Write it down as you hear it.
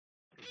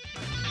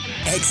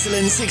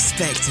Excellence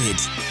Expected,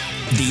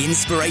 the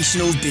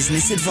Inspirational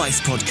Business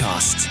Advice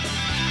Podcast.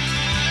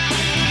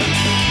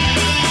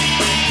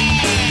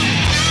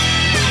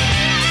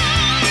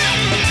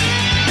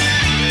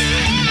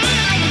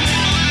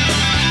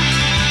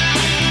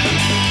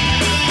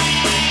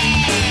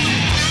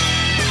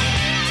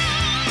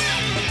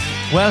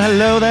 Well,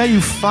 hello there,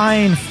 you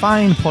fine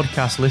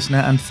podcast listener,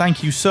 and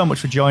thank you so much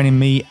for joining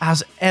me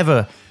as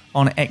ever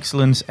on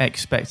Excellence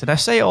Expected. I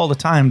say it all the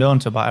time,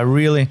 don't I? But I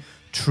really,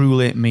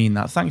 truly mean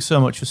that. Thanks so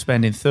much for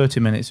spending 30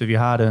 minutes of your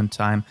hard-earned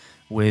time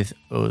with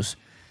us.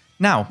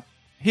 Now,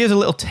 here's a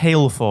little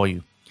tale for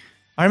you.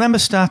 I remember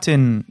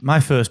starting my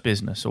first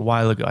business a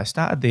while ago. I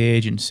started the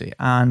agency,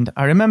 and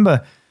I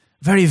remember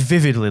very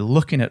vividly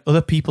looking at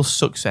other people's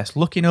success,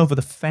 looking over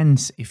the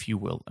fence, if you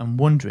will, and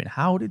wondering,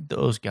 how did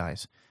those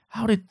guys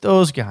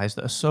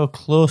that are so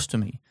close to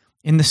me,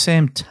 in the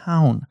same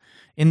town,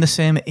 in the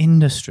same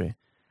industry,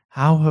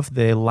 how have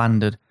they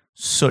landed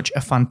such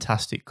a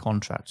fantastic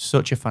contract,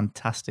 such a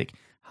fantastic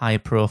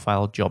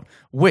high-profile job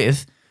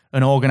with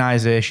an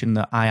organisation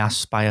that I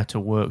aspire to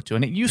work to?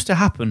 And it used to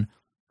happen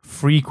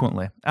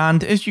frequently.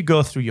 And as you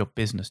go through your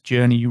business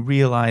journey, you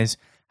realise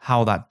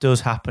how that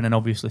does happen, and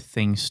obviously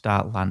things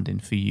start landing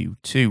for you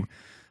too.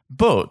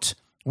 But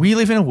we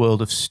live in a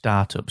world of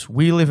startups.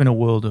 We live in a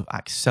world of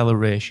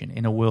acceleration,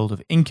 in a world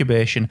of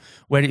incubation,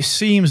 where it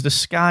seems the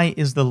sky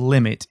is the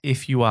limit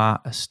if you are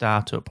a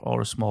startup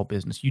or a small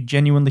business. You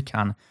genuinely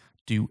can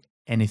do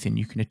anything.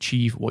 You can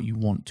achieve what you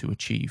want to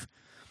achieve.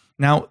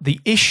 Now, the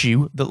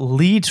issue that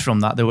leads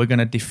from that we're going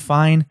to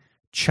define,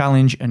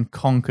 challenge, and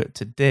conquer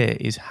today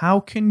is, how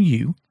can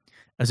you,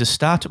 as a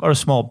startup or a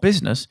small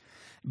business,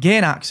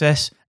 gain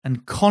access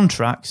and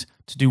contracts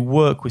to do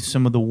work with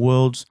some of the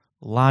world's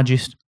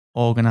largest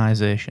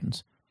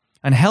organizations?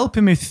 And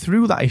helping me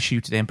through that issue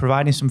today and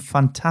providing some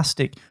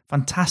fantastic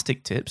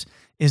tips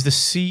is the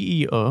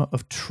CEO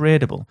of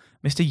Tradable,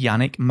 Mr.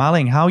 Yannick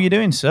Malling. How are you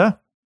doing, sir?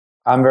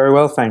 I'm very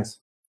well, thanks.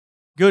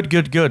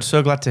 Good.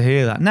 So glad to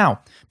hear that.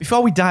 Now,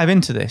 before we dive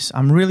into this,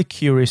 I'm really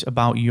curious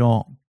about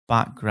your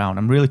background.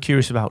 I'm really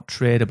curious about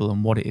Tradable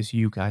and what it is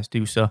you guys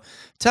do. So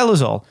tell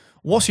us all,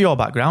 what's your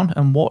background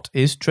and what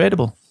is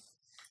Tradable?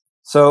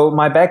 So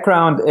my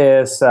background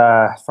is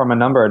from a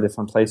number of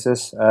different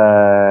places.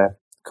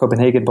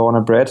 Copenhagen born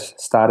and bred,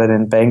 started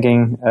in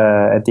banking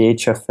at the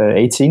age of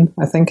 18,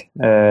 I think.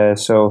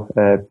 So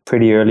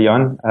pretty early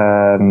on,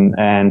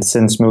 and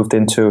since moved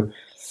into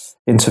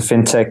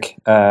fintech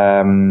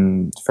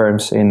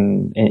firms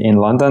in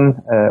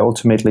London.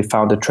 Ultimately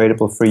founded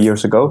Tradable 3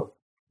 years ago.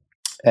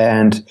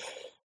 And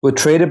with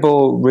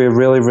Tradable, we're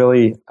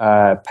really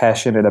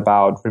passionate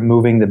about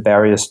removing the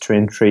barriers to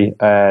entry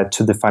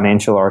to the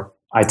financial or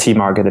IT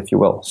market, if you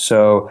will.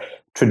 So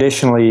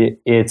traditionally,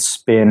 it's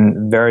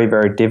been very,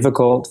 very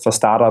difficult for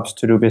startups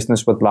to do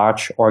business with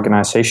large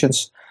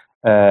organizations.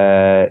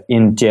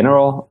 In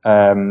general,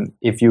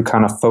 if you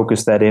kind of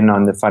focus that in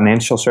on the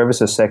financial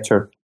services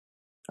sector,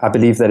 I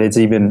believe that it's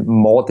even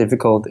more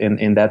difficult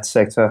in that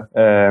sector,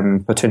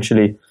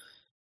 potentially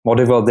more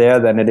difficult there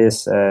than it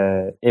is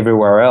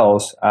everywhere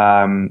else.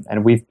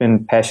 And we've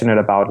been passionate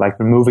about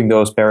removing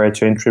those barriers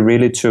to entry,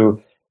 really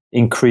to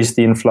increase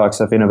the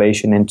influx of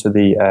innovation into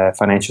the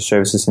financial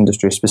services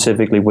industry,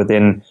 specifically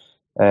within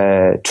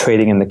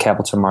trading in the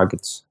capital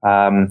markets.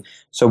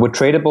 So with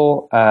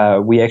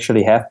Tradable, we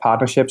actually have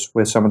partnerships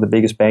with some of the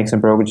biggest banks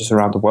and brokerages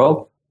around the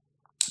world.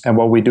 And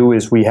what we do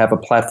is we have a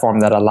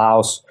platform that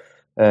allows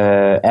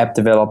app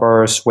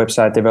developers,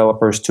 website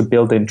developers to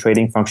build in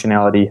trading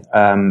functionality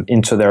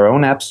into their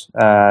own apps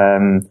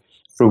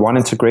through one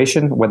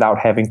integration, without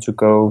having to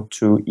go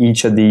to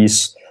each of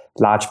these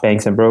large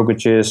banks and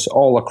brokerages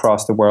all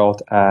across the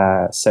world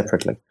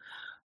separately.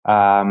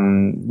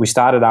 We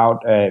started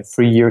out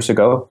 3 years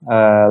ago,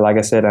 like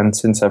I said, and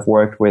since I've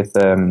worked with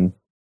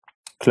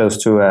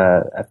close to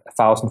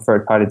 1,000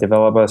 third-party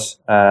developers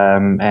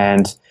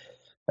and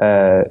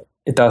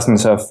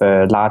dozens of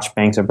large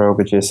banks and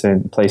brokerages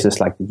in places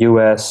like the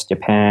US,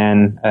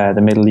 Japan,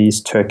 the Middle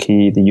East,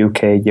 Turkey, the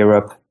UK,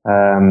 Europe,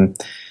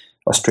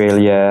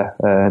 Australia,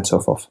 and so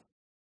forth.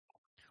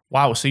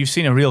 Wow, so you've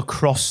seen a real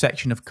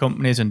cross-section of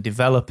companies and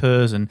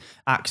developers and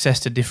access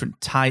to different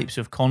types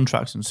of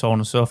contracts and so on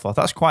and so forth.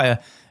 That's quite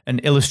an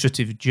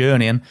illustrative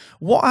journey. And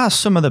what are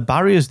some of the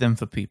barriers then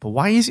for people?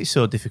 Why is it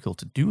so difficult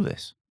to do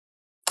this?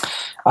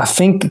 I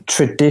think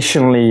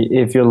traditionally,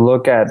 if you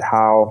look at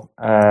how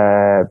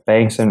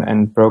banks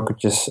and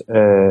brokerages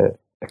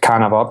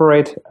kind of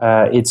operate,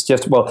 it's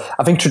just,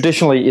 I think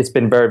traditionally it's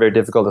been very, very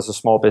difficult as a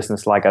small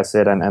business, like I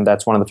said, and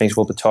that's one of the things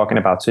we'll be talking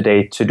about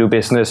today, to do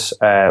business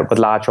with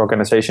large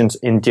organizations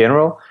in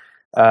general.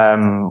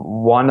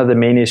 One of the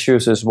main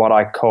issues is what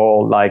I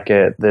call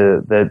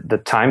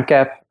the time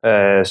gap.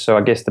 So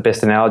I guess the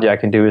best analogy I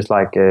can do is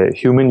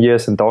human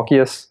years and dog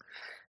years,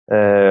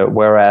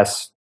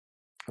 whereas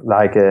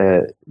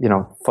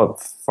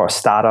for a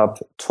startup,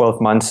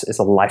 12 months is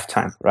a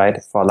lifetime,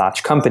 right? For a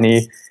large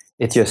company,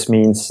 it just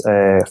means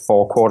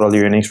 4 quarterly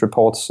earnings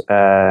reports,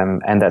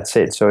 and that's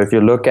it. So if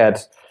you look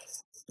at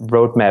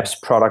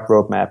roadmaps, product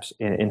roadmaps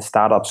in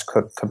startups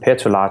compared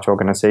to large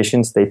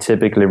organizations, they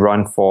typically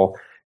run for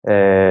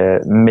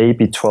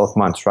maybe 12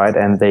 months, right?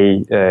 And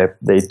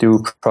they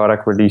do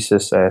product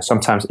releases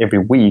sometimes every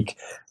week,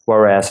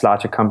 whereas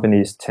larger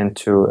companies tend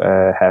to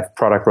have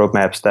product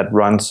roadmaps that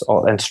runs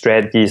and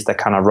strategies that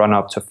kind of run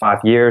up to 5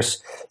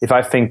 years. If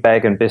I think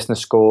back in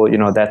business school,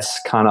 that's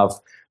kind of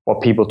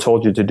what people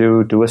told you to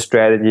do a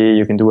strategy.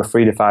 You can do a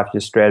 3 to 5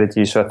 year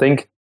strategy. So I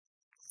think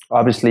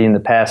obviously in the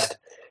past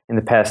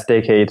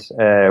decade,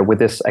 with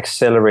this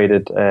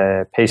accelerated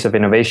pace of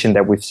innovation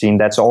that we've seen,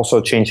 that's also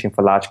changing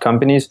for large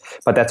companies.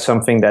 But that's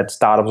something that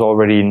startups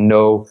already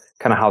know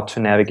kind of how to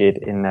navigate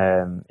in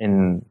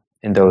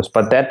those.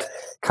 But that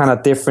kind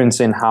of difference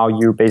in how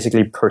you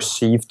basically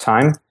perceive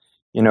time,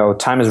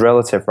 time is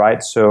relative,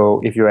 right?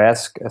 So if you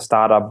ask a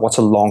startup, what's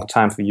a long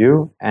time for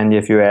you? And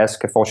if you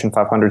ask a Fortune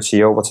 500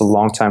 CEO, what's a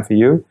long time for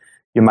you?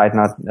 You might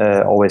not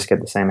always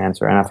get the same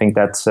answer. And I think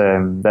that's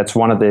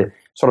one of the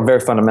sort of very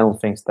fundamental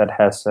things that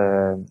has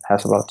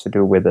a lot to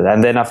do with it.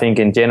 And then I think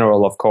in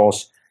general, of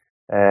course,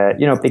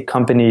 big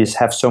companies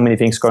have so many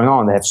things going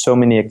on. They have so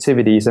many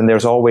activities, and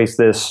there's always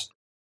this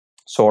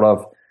sort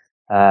of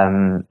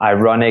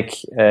ironic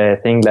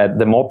thing that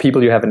the more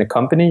people you have in a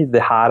company,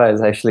 the harder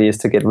it actually is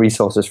to get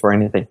resources for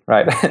anything,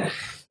 right?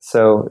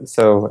 So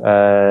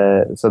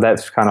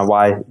that's kind of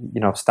why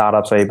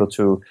startups are able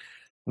to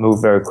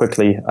move very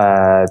quickly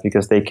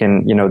because they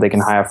can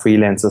hire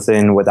freelancers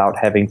in without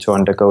having to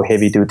undergo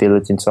heavy due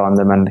diligence on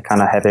them and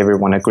kind of have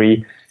everyone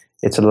agree.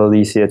 It's a little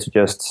easier to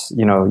just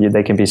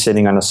they can be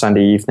sitting on a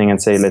Sunday evening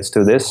and say, let's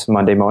do this.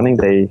 Monday morning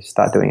they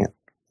start doing it.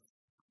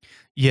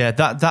 Yeah,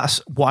 that's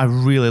what I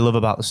really love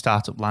about the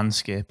startup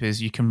landscape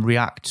is you can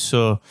react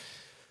so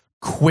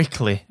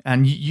quickly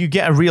and you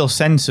get a real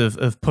sense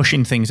of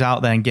pushing things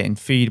out there and getting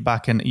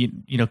feedback and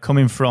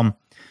coming from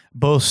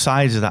both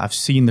sides of that. I've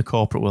seen the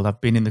corporate world, I've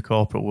been in the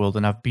corporate world,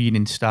 and I've been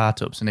in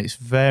startups, and it's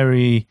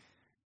very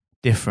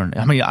different.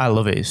 I mean, I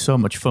love it. It's so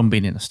much fun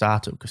being in a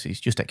startup because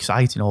it's just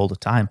exciting all the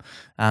time.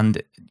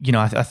 And,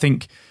 I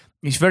think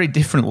it's very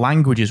different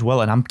language as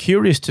well. And I'm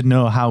curious to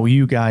know how do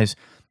you guys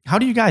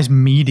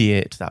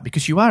mediate that?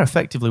 Because you are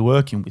effectively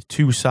working with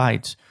two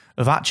sides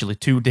of actually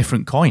two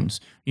different coins.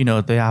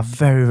 They are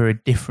very, very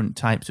different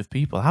types of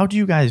people. How do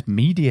you guys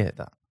mediate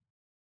that?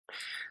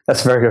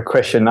 That's a very good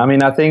question. I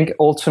mean, I think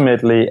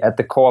ultimately at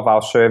the core of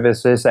our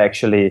service is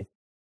actually,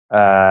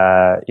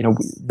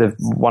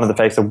 one of the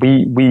facts that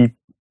we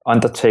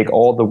undertake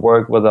all the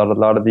work with a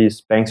lot of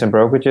these banks and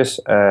brokerages,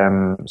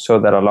 so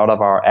that a lot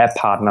of our app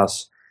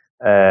partners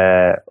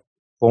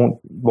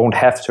won't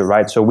have to,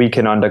 right? So we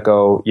can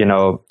undergo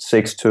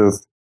 6 to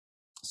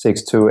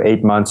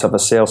 8 months of a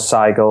sales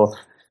cycle,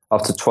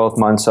 up to 12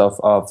 months of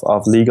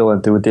legal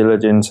and due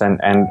diligence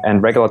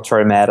and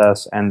regulatory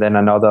matters, and then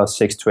another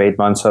 6 to 8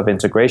 months of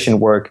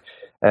integration work.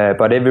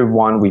 But every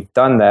time we've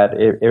done that,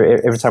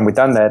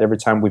 every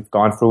time we've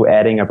gone through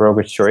adding a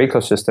brokerage to our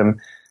ecosystem,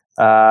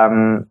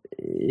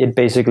 it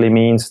basically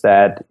means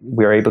that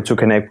we're able to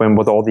connect them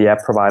with all the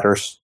app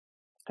providers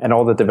and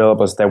all the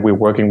developers that we're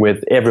working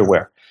with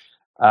everywhere.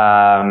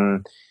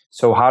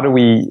 So how do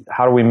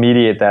we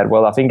mediate that?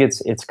 Well, I think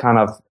it's kind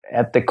of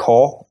at the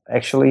core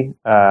actually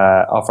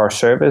of our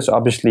service.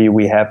 Obviously,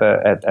 we have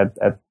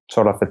a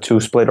sort of a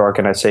two-split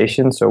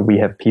organization. So we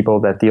have people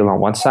that deal on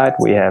one side,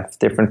 we have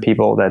different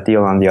people that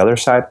deal on the other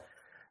side.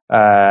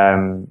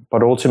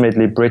 But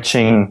ultimately,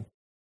 bridging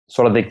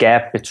sort of the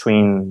gap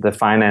between the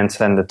finance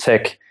and the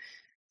tech.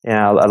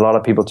 A lot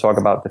of people talk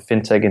about the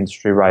fintech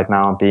industry right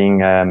now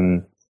being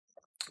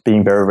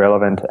very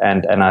relevant,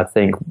 and I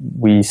think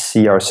we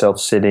see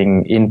ourselves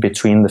sitting in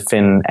between the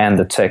fin and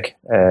the tech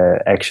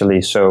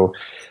actually. So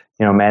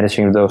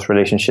managing those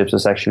relationships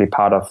is actually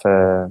part of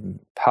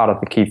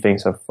the key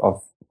things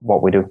of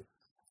what we do.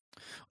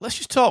 Let's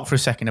just talk for a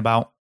second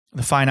about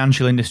the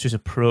financial industry's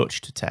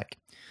approach to tech,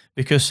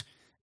 because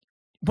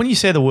when you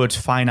say the words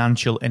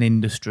financial and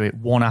industry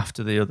one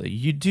after the other,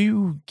 you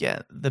do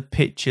get the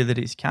picture that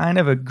it's kind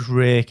of a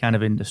grey kind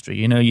of industry.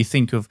 You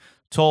think of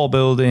tall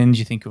buildings,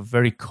 you think of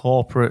very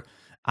corporate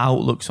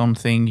outlooks on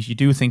things. You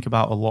do think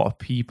about a lot of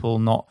people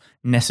not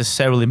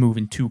necessarily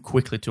moving too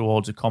quickly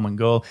towards a common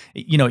goal.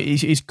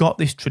 It's got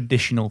this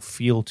traditional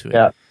feel to it.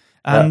 Yeah.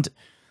 And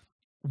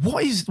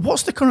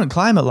what's the current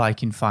climate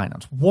like in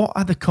finance? What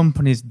are the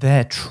companies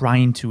there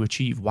trying to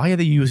achieve? Why are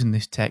they using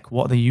this tech?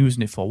 What are they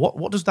using it for?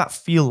 What does that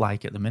feel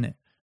like at the minute?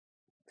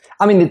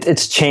 I mean,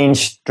 it's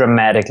changed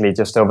dramatically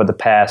just over the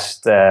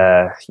past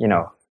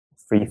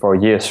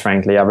 3-4 years,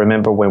 frankly. I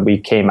remember when we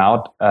came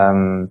out,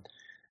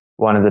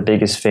 one of the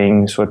biggest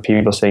things were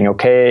people saying,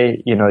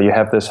 okay, you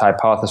have this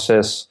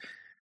hypothesis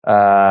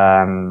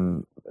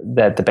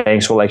that the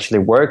banks will actually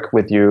work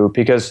with you,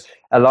 because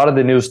a lot of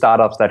the new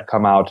startups that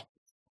come out,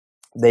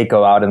 they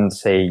go out and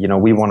say,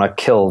 we want to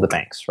kill the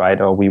banks, right?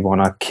 Or we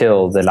want to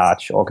kill the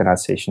large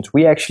organizations.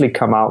 We actually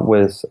come out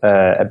with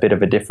a bit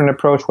of a different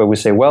approach where we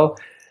say, well,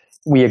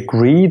 we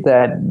agree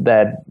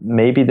that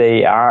maybe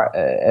they are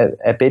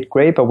a bit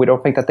great, but we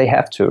don't think that they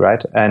have to,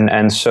 right?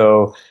 And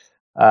so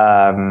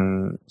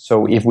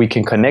So if we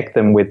can connect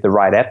them with the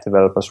right app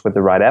developers, with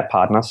the right app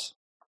partners,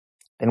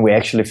 and we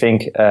actually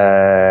think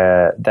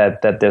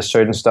that there's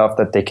certain stuff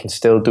that they can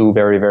still do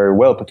very, very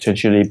well,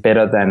 potentially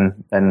better than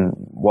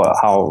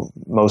how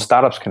most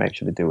startups can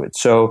actually do it.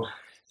 So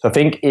I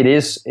think it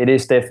is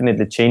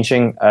definitely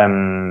changing.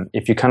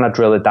 If you kind of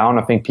drill it down,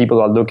 I think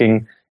people are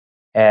looking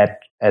at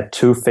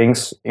two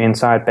things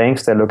inside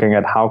banks. They're looking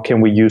at how can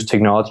we use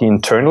technology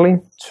internally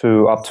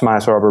to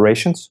optimize our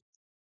operations.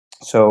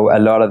 So a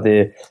lot of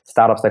the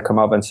startups that come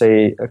out and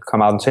say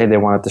they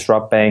want to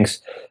disrupt banks,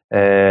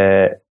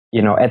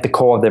 at the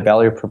core of their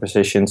value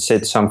proposition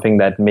sits something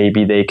that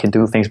maybe they can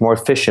do things more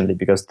efficiently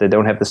because they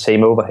don't have the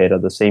same overhead or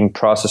the same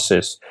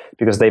processes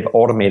because they've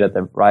automated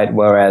them, right?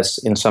 Whereas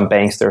in some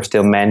banks, they're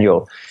still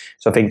manual.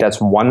 So I think that's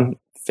one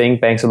thing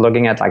banks are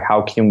looking at, like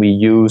how can we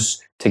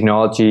use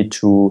technology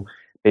to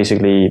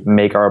basically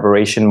make our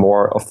operation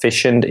more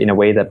efficient in a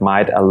way that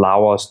might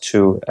allow us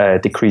to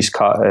decrease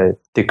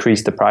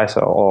the price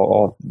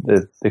or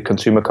the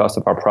consumer cost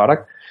of our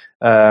product.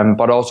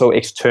 But also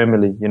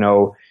externally,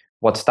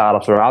 what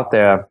startups are out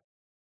there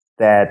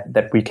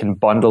that we can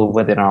bundle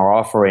within our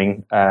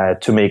offering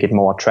to make it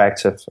more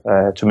attractive,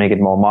 to make it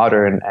more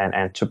modern,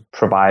 and to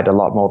provide a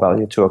lot more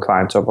value to our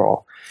clients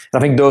overall.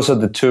 And I think those are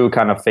the two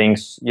kind of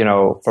things,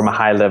 from a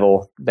high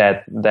level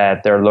that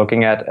they're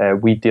looking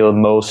at. We deal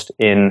most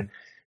in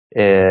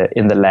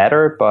the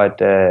latter,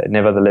 but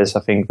nevertheless, I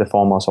think the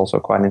former is also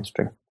quite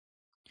interesting.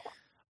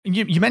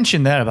 You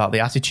mentioned there about the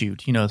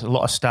attitude. A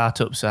lot of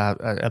startups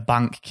are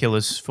bank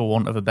killers, for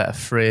want of a better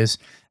phrase.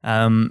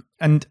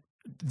 And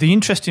the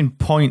interesting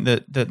point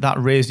that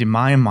raised in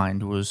my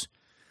mind was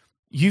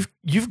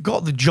you've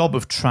got the job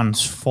of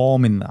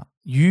transforming that.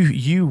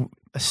 You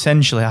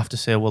essentially have to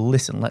say, well,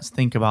 listen, let's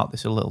think about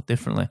this a little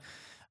differently.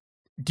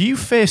 Do you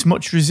face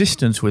much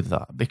resistance with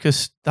that?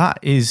 Because that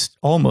is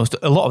almost,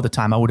 a lot of the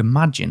time, I would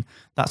imagine,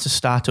 that's a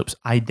startup's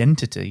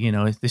identity.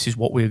 This is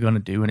what we're going to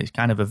do, and it's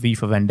kind of a V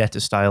for Vendetta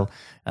style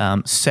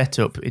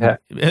setup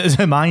as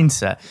a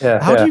mindset.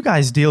 How do you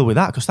guys deal with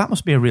that? Because that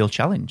must be a real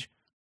challenge.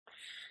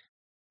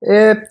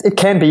 It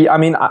can be. I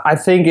mean, I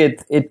think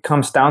it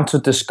comes down to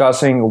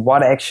discussing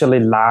what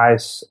actually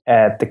lies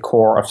at the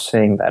core of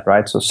saying that,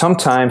 right? So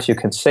sometimes you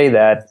can say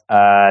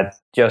that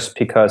just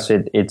because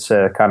it's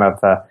a kind of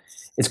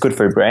it's good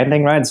for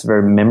branding, right? It's a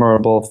very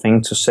memorable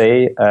thing to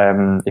say.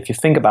 If you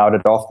think about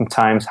it,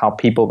 oftentimes how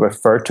people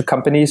refer to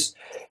companies,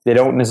 they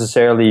don't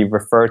necessarily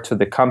refer to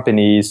the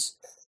companies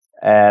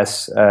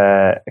as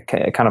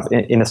kind of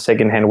in a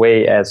secondhand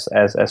way as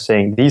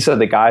saying these are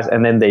the guys,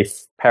 and then they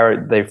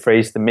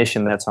phrase the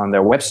mission that's on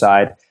their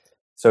website.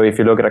 So if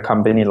you look at a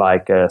company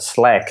like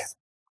Slack,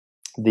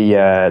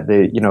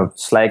 the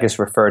Slack is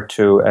referred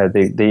to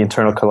the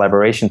internal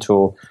collaboration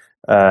tool.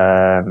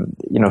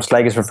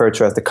 Slack is referred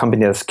to as the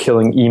company that's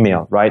killing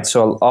email, right?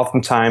 So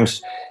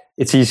oftentimes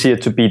it's easier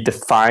to be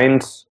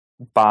defined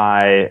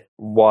by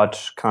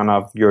what kind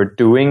of you're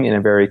doing in a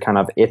very kind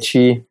of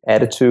etchy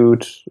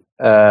attitude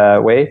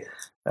way,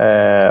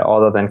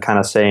 other than kind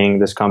of saying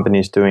this company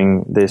is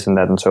doing this and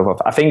that and so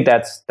forth. I think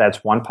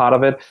that's one part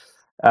of it,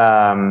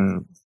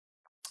 and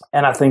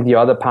I think the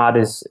other part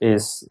is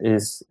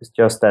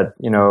just that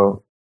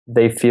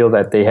they feel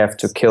that they have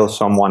to kill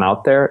someone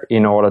out there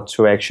in order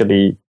to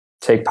actually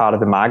take part of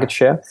the market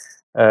share.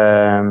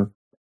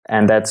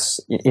 And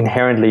that's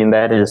inherently in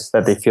that is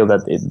that they feel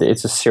that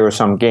it's a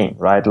zero-sum game,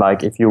 right?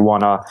 Like if you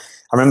want to,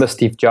 I remember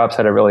Steve Jobs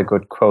had a really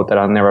good quote that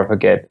I'll never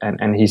forget.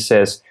 And he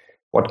says,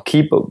 what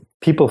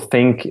people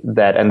think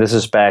that, and this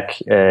is back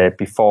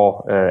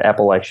before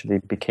Apple actually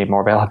became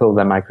more valuable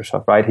than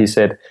Microsoft, right? He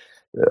said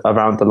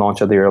around the launch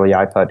of the early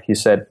iPod, he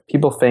said,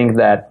 people think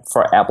that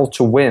for Apple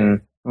to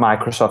win,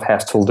 Microsoft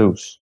has to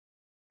lose.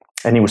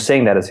 And he was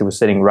saying that as he was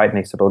sitting right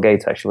next to Bill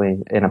Gates,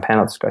 actually, in a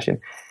panel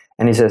discussion.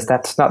 And he says,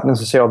 that's not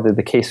necessarily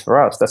the case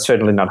for us. That's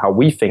certainly not how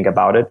we think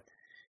about it.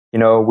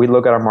 We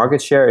look at our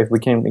market share. If we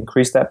can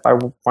increase that by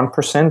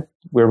 1%,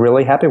 we're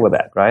really happy with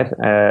that, right?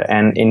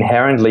 And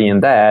inherently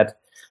in that,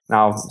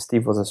 now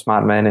Steve was a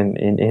smart man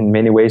in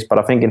many ways, but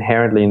I think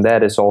inherently in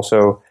that is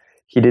also,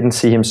 he didn't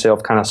see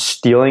himself kind of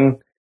stealing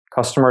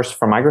customers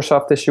from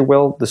Microsoft, as you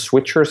will, the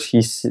switchers.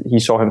 He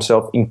saw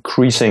himself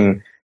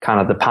increasing kind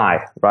of the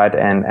pie, right?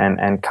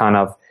 And kind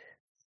of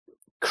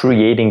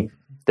creating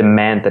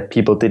demand that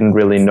people didn't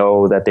really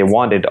know that they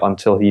wanted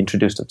until he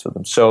introduced it to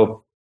them.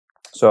 So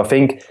I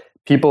think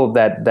people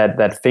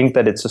that think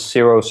that it's a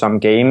zero-sum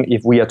game,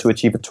 if we are to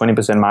achieve a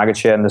 20% market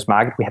share in this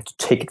market, we have to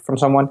take it from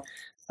someone.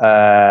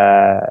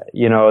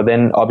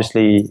 Then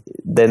obviously,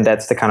 then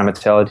that's the kind of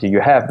mentality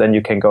you have. Then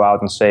you can go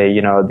out and say,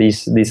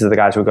 these are the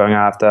guys we're going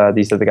after.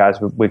 These are the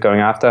guys we're going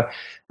after.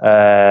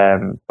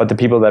 But the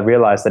people that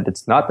realize that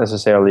it's not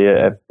necessarily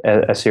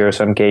a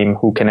zero-sum game,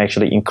 who can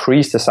actually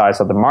increase the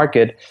size of the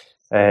market,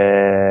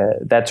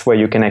 that's where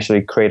you can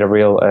actually create a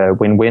real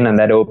win-win, and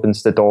that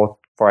opens the door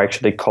for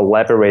actually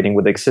collaborating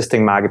with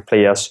existing market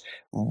players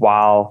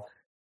while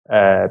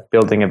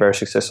building a very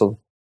successful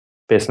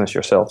business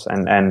yourselves.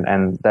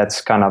 And that's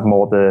kind of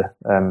more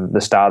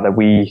the style that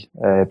we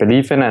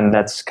believe in, and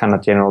that's kind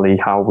of generally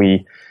how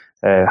we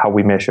how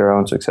we measure our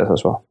own success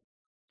as well.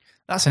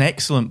 That's an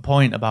excellent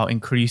point about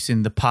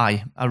increasing the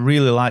pie. I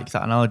really like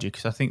that analogy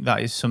because I think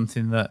that is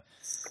something that,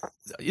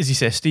 as you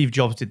say, Steve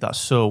Jobs did that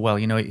so well.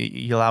 You know,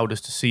 he allowed us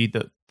to see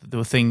that there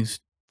were things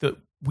that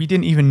we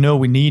didn't even know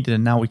we needed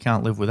and now we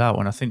can't live without.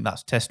 And I think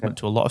that's testament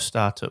to a lot of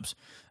startups.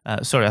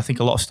 I think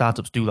a lot of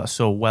startups do that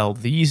so well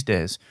these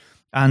days.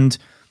 And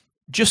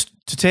just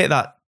to take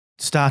that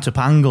startup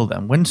angle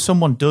then, when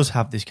someone does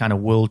have this kind of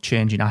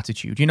world-changing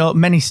attitude, you know,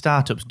 many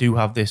startups do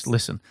have this,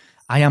 listen,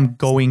 I am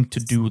going to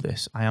do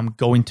this. I am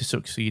going to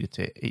succeed at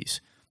it.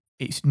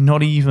 It's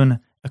not even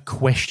a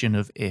question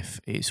of if,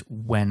 it's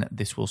when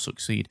this will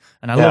succeed.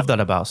 And I love that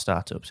about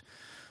startups.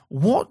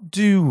 What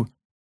do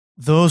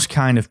those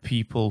kind of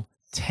people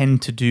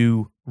tend to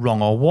do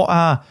wrong? Or what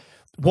are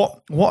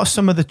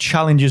some of the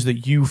challenges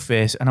that you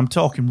face? And I'm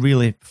talking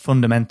really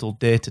fundamental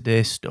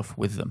day-to-day stuff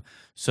with them.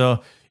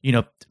 So, you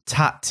know,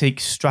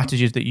 tactics,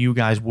 strategies that you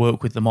guys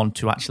work with them on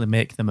to actually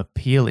make them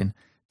appealing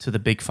to the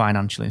big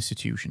financial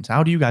institutions.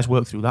 How do you guys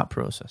work through that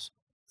process?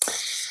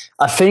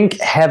 I think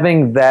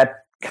having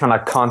that kind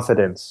of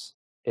confidence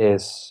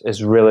is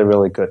really,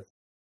 really good.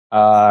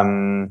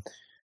 Now,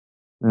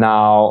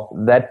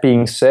 that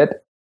being said,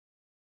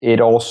 it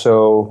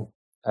also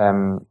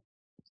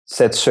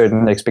sets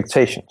certain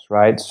expectations,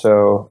 right?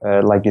 So,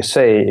 like you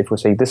say, if we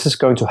say this is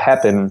going to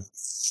happen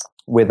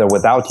with or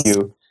without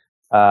you,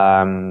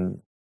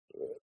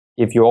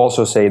 if you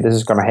also say this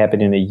is going to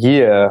happen in a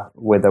year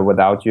with or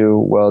without you,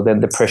 well, then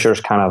the pressure is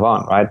kind of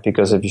on, right?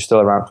 Because if you're still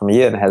around from a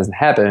year and it hasn't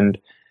happened,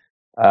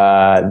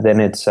 then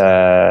it's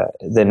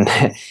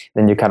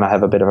then you kind of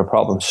have a bit of a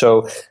problem.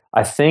 So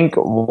I think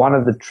one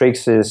of the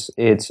tricks is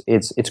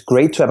it's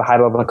great to have a high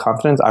level of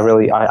confidence.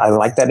 I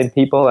like that in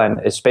people, and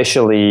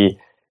especially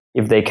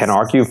if they can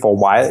argue for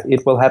why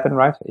it will happen,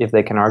 right? If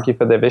they can argue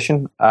for their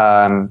vision.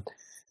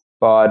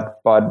 But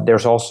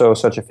there's also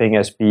such a thing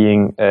as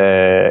being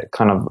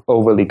kind of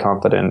overly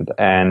confident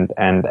and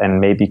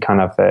maybe kind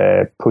of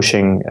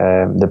pushing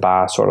the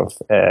bar sort of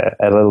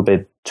a little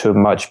bit too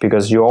much,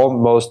 because you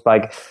almost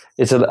like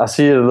I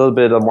see it a little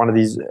bit of one of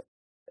these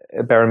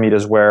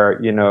barometers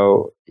where, you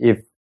know,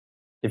 if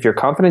you're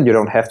confident, you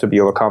don't have to be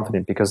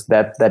overconfident, because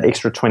that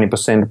extra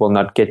 20% will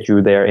not get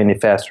you there any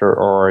faster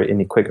or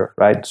any quicker,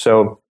 right?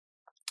 So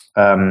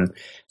I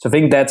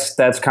think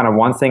that's kind of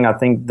one thing. I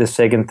think the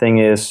second thing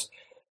is,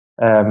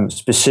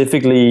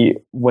 specifically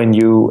when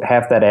you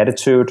have that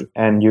attitude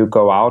and you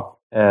go out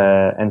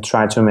and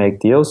try to make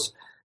deals,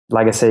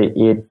 like I say,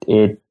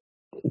 it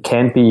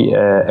can be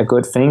a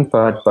good thing,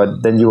 but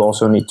then you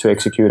also need to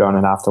execute on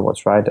it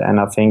afterwards, right? And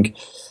I think,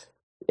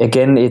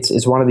 again,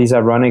 it's one of these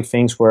ironic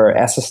things where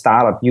as a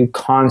startup, you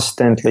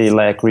constantly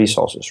lack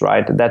resources,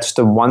 right? That's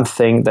the one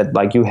thing that,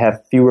 like, you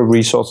have fewer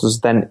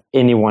resources than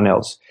anyone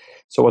else.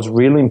 So what's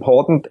really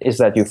important is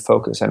that you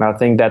focus. And I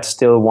think that's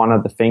still one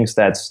of the things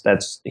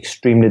that's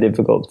extremely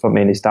difficult for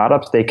many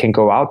startups. They can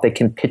go out, they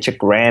can pitch a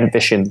grand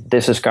vision.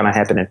 This is going to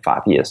happen in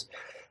 5 years.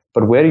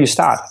 But where do you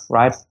start,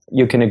 right?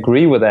 You can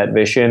agree with that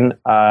vision,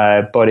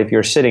 but if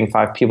you're sitting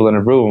 5 people in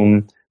a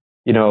room,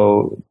 you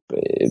know,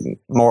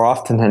 more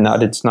often than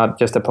not, it's not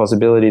just a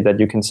possibility that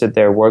you can sit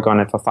there, work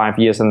on it for 5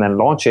 years and then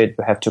launch it.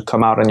 You have to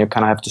come out and you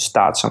kind of have to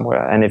start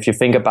somewhere. And if you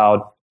think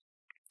about,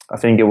 I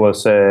think it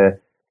was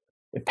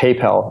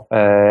PayPal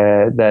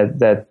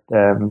that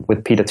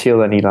with Peter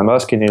Thiel and Elon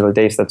Musk in the early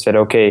days that said,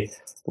 okay,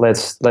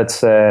 let's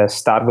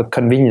start with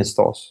convenience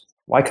stores.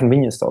 Why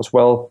convenience stores?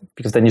 Well,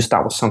 because then you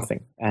start with something,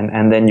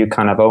 and then you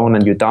kind of own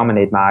and you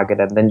dominate market,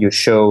 and then you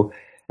show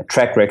a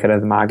track record of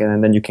the market,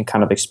 and then you can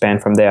kind of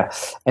expand from there.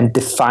 And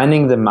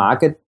defining the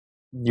market,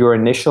 your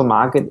initial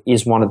market,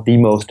 is one of the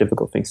most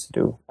difficult things to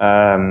do.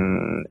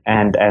 And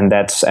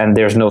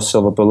there's no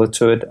silver bullet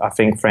to it. I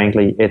think,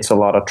 frankly, it's a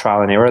lot of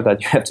trial and error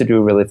that you have to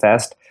do really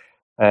fast.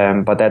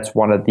 But that's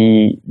one of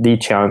the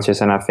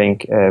challenges, and I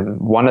think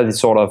one of the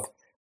sort of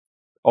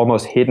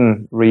almost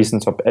hidden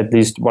reasons, or at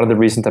least one of the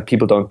reasons that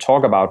people don't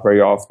talk about very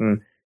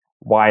often,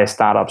 why many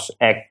startups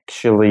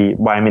actually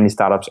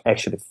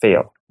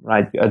fail,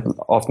 right?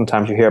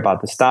 Oftentimes you hear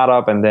about the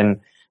startup and then,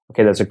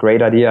 okay, that's a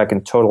great idea. I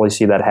can totally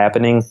see that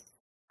happening.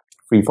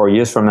 3-4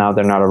 years from now,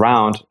 they're not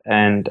around.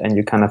 And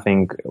you kind of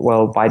think,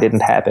 well, why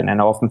didn't it happen? And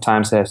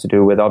oftentimes it has to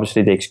do with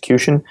obviously the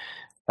execution.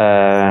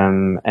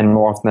 And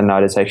more often than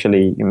not, it's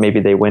actually maybe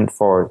they went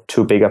for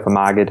too big of a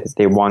market.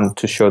 They want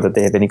to show that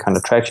they have any kind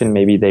of traction.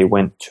 Maybe they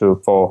went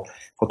for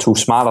too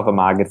small of a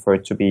market for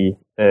it to be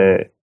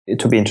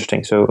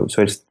interesting. So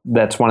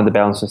that's one of the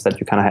balances that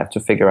you kind of have to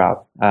figure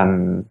out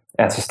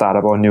as a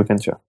startup or a new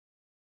venture.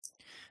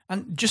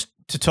 And just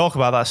to talk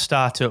about that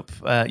startup,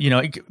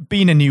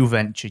 being a new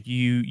venture,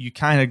 you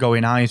kind of go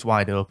in eyes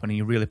wide open and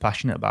you're really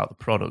passionate about the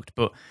product,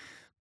 but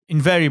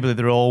invariably,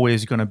 there are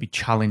always going to be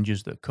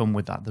challenges that come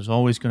with that. There's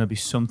always going to be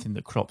something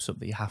that crops up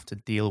that you have to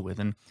deal with.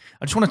 And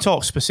I just want to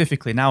talk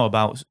specifically now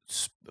about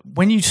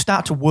when you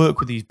start to work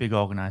with these big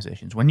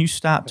organizations, when you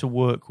start to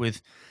work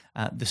with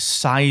the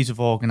size of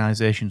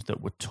organizations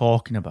that we're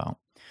talking about,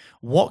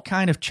 What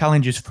kind of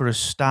challenges for a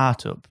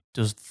startup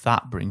does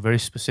that bring, very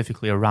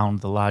specifically around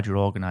the larger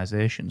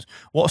organizations?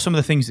 What are some of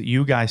the things that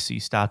you guys see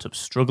startups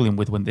struggling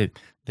with when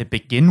they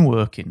begin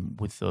working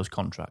with those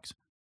contracts?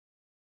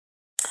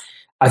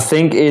 I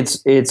think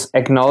it's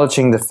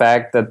acknowledging the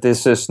fact that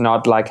this is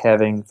not like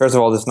having, first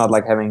of all, it's not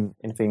like having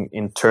anything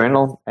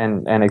internal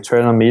and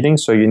external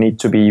meetings. So you need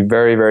to be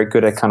very, very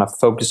good at kind of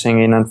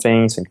focusing in on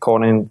things and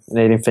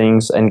coordinating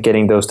things and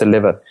getting those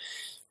delivered.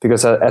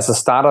 Because as a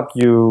startup,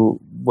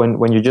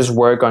 when you just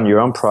work on your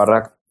own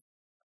product,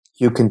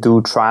 you can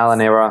do trial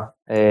and error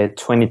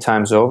 20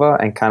 times over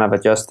and kind of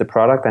adjust the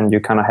product, and you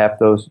kind of have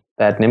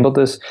that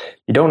nimbleness.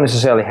 You don't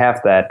necessarily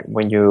have that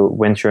when you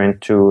venture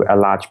into a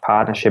large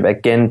partnership.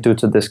 Again, due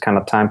to this kind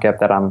of time gap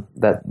that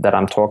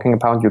I'm talking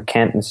about, you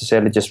can't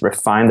necessarily just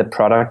refine the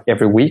product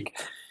every week.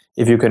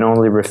 If you can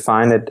only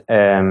refine it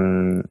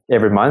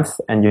every month,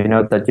 and you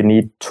know that you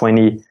need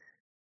 20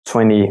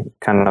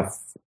 kind of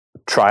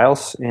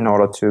trials in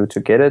order to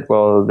get it,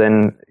 well,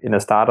 then in a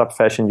startup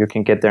fashion, you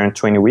can get there in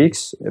 20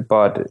 weeks,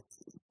 but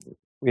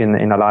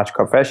in a large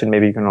corp fashion,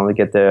 maybe you can only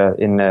get there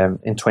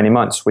in 20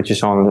 months, which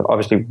is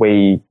obviously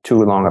way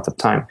too long of a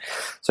time.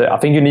 So I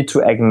think you need to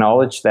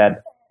acknowledge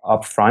that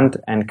upfront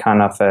and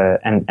kind of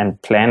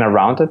and plan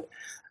around it.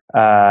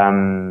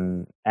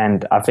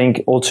 And I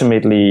think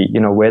ultimately,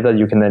 whether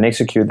you can then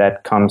execute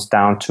that comes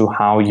down to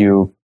how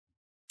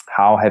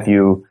have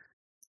you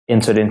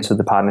entered into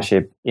the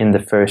partnership in the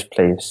first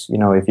place.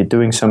 If you're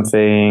doing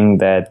something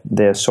that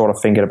they're sort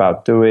of thinking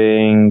about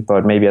doing,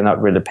 but maybe are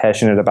not really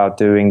passionate about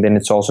doing, then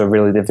it's also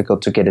really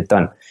difficult to get it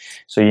done.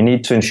 So you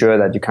need to ensure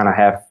that you kind of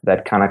have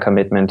that kind of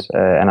commitment.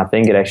 And I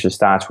think it actually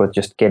starts with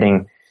just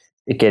getting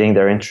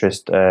their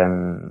interest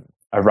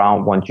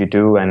around what you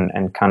do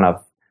and kind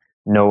of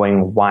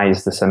knowing why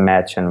is this a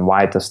match and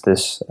why does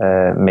this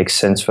make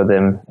sense for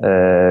them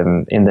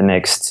in the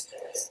next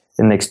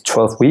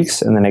 12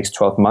 weeks, in the next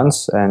 12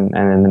 months, and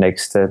in the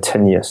next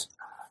 10 years.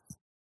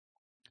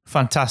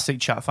 Fantastic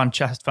chat,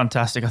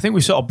 fantastic. I think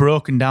we've sort of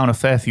broken down a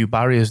fair few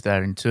barriers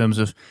there in terms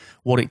of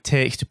what it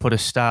takes to put a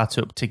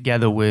startup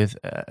together with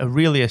a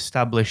really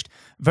established,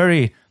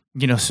 very,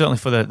 certainly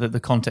for the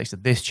context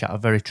of this chat, a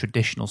very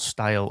traditional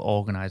style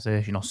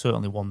organization, or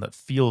certainly one that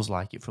feels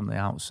like it from the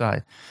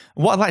outside.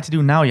 What I'd like to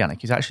do now,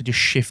 Yannick, is actually just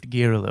shift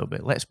gear a little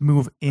bit. Let's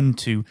move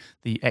into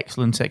the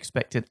Excellence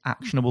Expected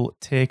Actionable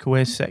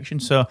Takeaways section.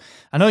 So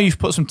I know you've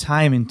put some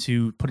time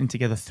into putting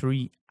together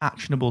 3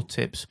 actionable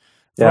tips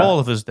for all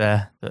of us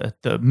there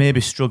that may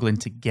be struggling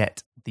to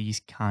get these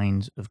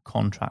kinds of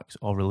contracts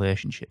or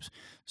relationships.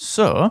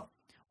 So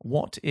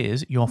what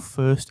is your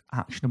first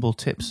actionable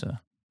tip, sir?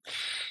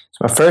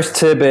 So my first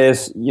tip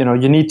is, you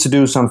need to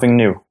do something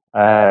new.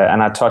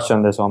 And I touched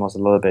on this almost a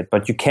little bit,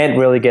 but you can't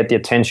really get the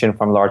attention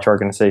from large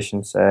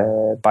organizations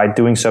by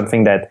doing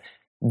something that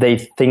they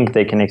think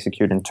they can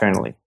execute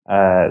internally.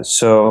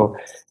 So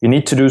you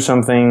need to do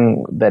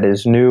something that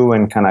is new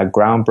and kind of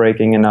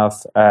groundbreaking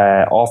enough.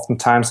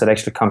 Oftentimes it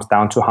actually comes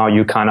down to how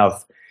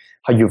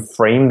you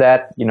frame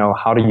that,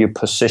 how do you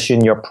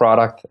position your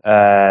product?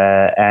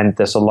 And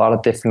there's a lot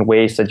of different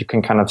ways that you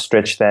can kind of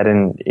stretch that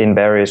in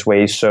various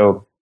ways.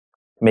 So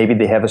maybe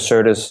they have a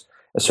service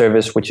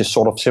which is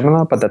sort of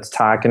similar, but that's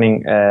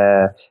targeting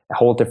a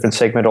whole different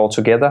segment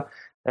altogether.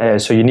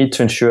 So you need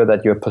to ensure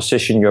that you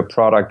position your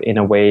product in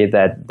a way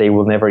that they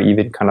will never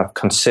even kind of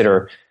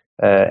consider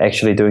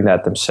actually doing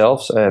that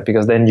themselves,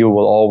 because then you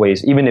will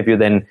always, even if you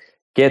then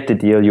get the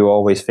deal, you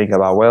always think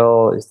about,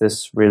 well, is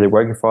this really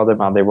working for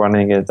them? Are they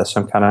running it as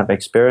some kind of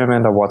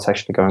experiment, or what's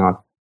actually going on?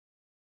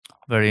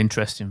 Very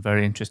interesting,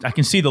 very interesting. I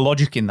can see the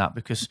logic in that,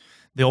 because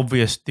the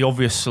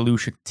obvious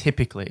solution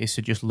typically is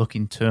to just look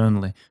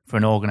internally for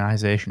an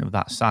organization of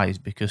that size,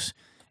 because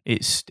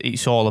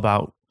it's all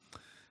about,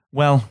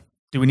 well,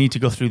 do we need to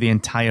go through the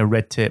entire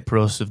red tape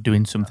process of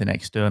doing something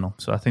external?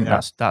 So I think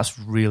that's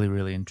really,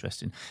 really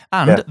interesting.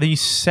 And the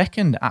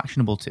second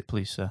actionable tip,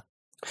 please, sir.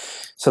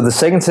 So the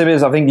second tip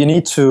is, I think you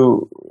need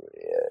to,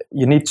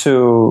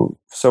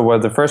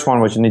 the first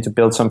one was you need to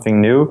build something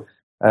new.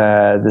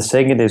 The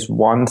second is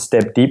one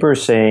step deeper,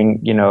 saying,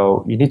 you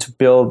need to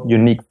build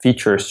unique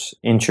features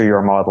into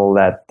your model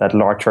that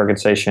large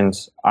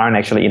organizations aren't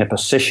actually in a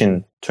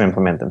position to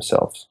implement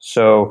themselves.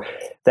 So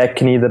that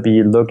can either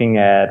be looking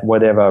at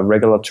whatever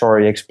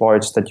regulatory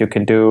exploits that you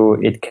can do.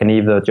 It can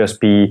either just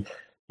be,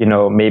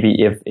 maybe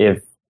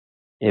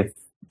if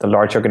the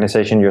large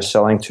organization you're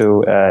selling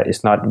to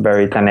is not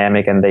very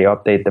dynamic and they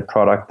update the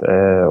product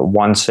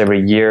once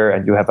every year,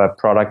 and you have a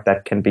product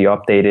that can be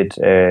updated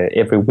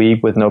every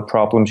week with no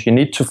problems. You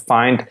need to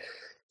find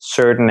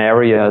certain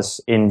areas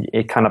in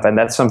it kind of, and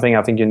that's something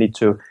I think you need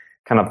to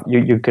kind of,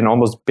 you can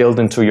almost build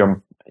into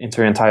your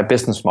entire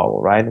business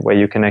model, right? Where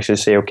you can actually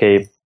say,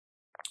 okay,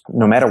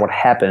 no matter what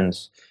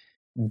happens,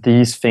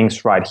 these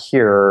things right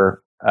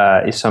here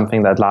is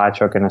something that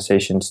large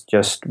organizations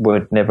just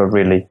would never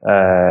really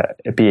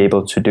be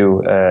able to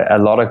do. A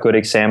lot of good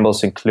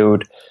examples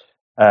include,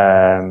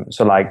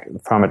 so like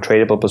from a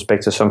tradable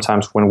perspective,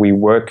 sometimes when we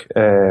work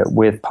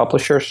with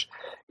publishers,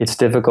 it's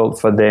difficult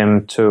for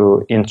them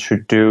to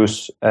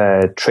introduce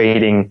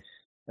trading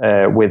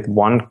with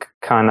one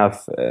kind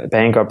of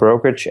bank or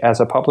brokerage as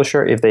a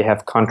publisher if they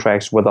have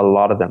contracts with a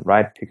lot of them,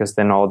 right? Because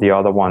then all the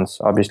other ones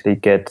obviously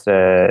get,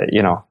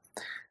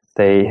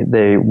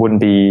 they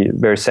wouldn't be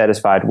very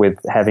satisfied with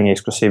having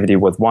exclusivity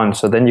with one.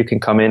 So then you can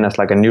come in as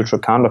like a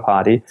neutral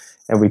counterparty,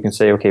 and we can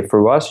say, okay,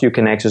 through us, you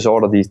can access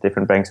all of these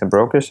different banks and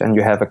brokers, and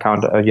you have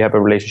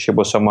a relationship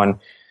with someone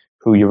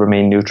who you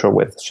remain neutral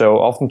with. So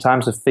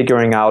oftentimes of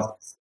figuring out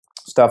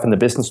stuff in the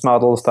business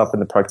model, stuff in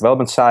the product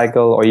development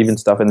cycle, or even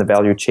stuff in the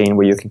value chain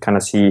where you can kind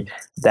of see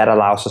that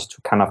allows us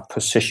to kind of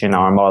position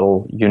our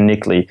model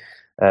uniquely.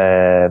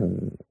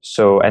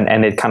 So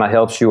it kind of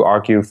helps you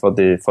argue for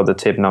the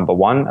tip number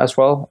one as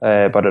well,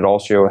 but it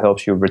also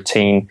helps you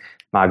retain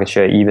market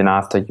share even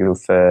after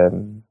you've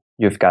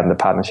gotten the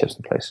partnerships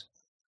in place.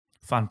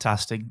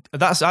 Fantastic.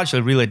 That's actually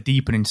a really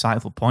deep and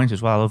insightful point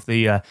as well of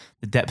the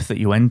depth that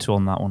you went to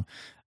on that one.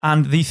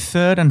 And the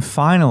third and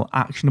final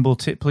actionable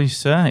tip, please,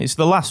 sir. It's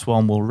the last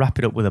one. We'll wrap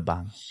it up with a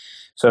bang.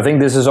 So I think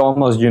this is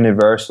almost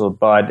universal,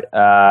 but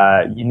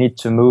you need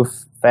to move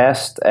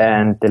fast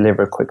and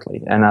deliver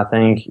quickly. And I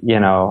think,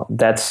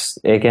 that's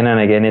again and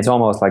again, it's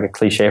almost like a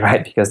cliche,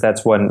 right? Because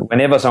that's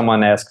whenever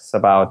someone asks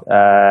about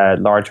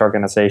large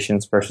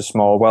organizations versus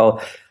small, well,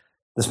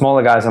 the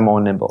smaller guys are more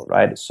nimble,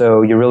 right?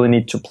 So you really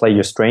need to play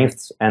your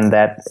strengths, and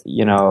that,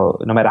 no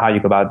matter how you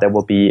go about it, that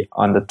will be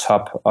on the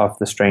top of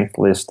the strength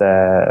list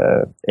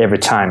every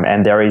time.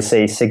 And there is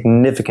a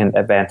significant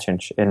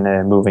advantage in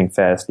moving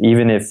fast.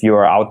 Even if you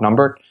are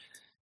outnumbered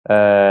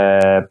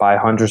by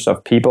hundreds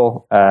of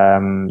people,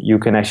 you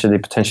can actually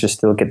potentially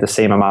still get the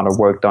same amount of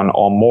work done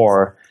or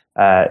more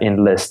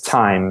in less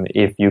time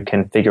if you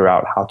can figure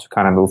out how to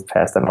kind of move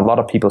fast. And a lot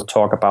of people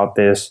talk about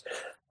this.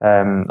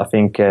 I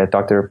think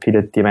Dr.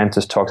 Peter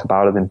Diamandis talks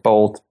about it in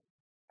Bold,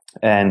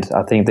 and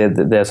I think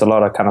that there's a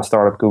lot of kind of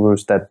startup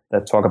gurus that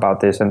talk about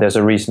this, and there's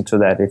a reason to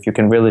that. If you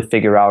can really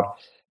figure out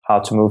how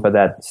to move at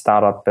that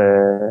startup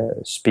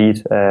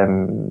speed,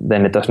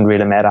 then it doesn't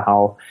really matter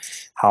how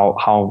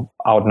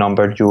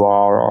outnumbered you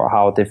are or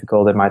how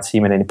difficult it might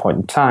seem at any point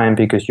in time,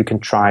 because you can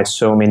try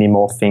so many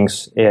more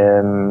things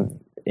in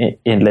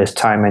less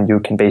time, and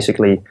you can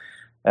basically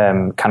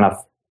kind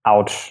of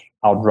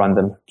outrun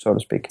them, so to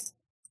speak.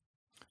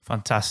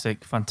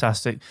 Fantastic.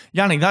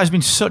 Yannick, that has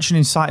been such an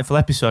insightful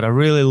episode. I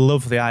really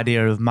love the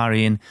idea of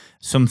marrying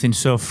something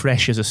so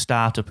fresh as a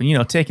startup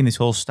and, taking this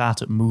whole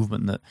startup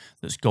movement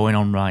that's going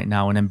on right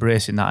now and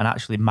embracing that and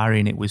actually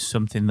marrying it with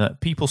something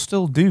that people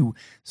still do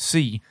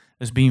see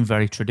as being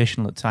very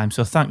traditional at times.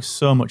 So thanks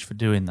so much for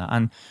doing that.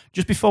 And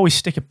just before we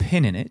stick a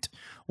pin in it,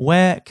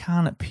 where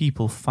can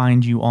people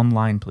find you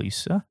online, please,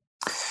 sir?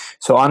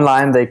 So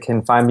online, they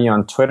can find me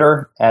on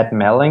Twitter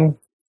 @Malling.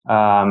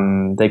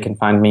 They can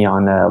find me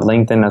on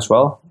LinkedIn as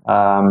well,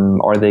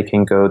 or they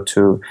can go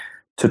to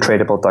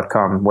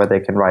tradable.com where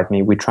they can write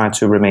me. We try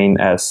to remain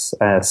as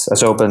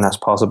open as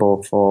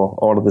possible for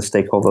all of the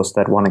stakeholders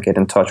that want to get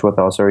in touch with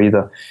us, or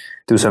either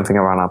do something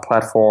around our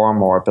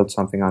platform or build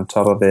something on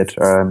top of it,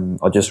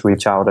 or just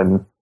reach out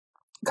and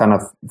kind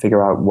of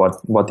figure out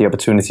what the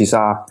opportunities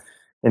are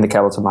in the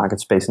capital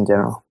market space in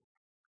general.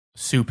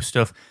 Super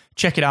stuff.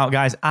 Check it out,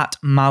 guys,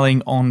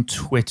 @Malling on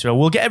Twitter.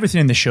 We'll get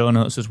everything in the show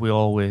notes as we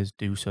always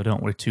do, so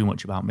don't worry too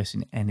much about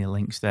missing any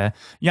links there.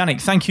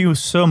 Yannick, thank you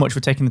so much for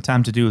taking the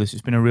time to do this.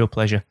 It's been a real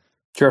pleasure.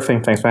 Sure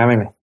thing. Thanks for having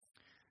me.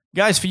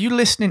 Guys, for you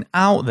listening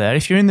out there,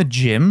 if you're in the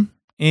gym,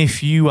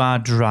 if you are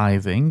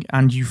driving,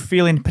 and you're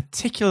feeling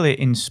particularly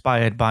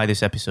inspired by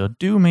this episode,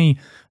 do me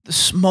the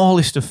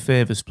smallest of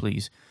favors,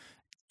 please.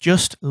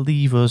 Just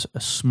leave us a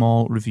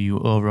small review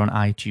over on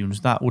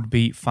iTunes. That would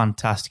be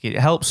fantastic. It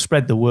helps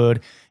spread the word.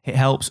 It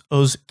helps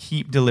us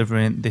keep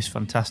delivering this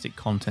fantastic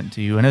content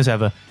to you. And as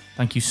ever,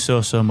 thank you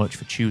so much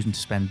for choosing to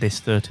spend this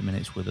 30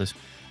 minutes with us.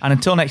 And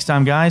until next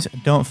time, guys,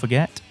 don't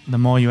forget, the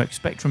more you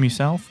expect from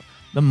yourself,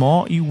 the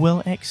more you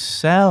will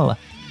excel.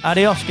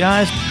 Adios,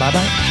 guys.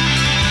 Bye-bye.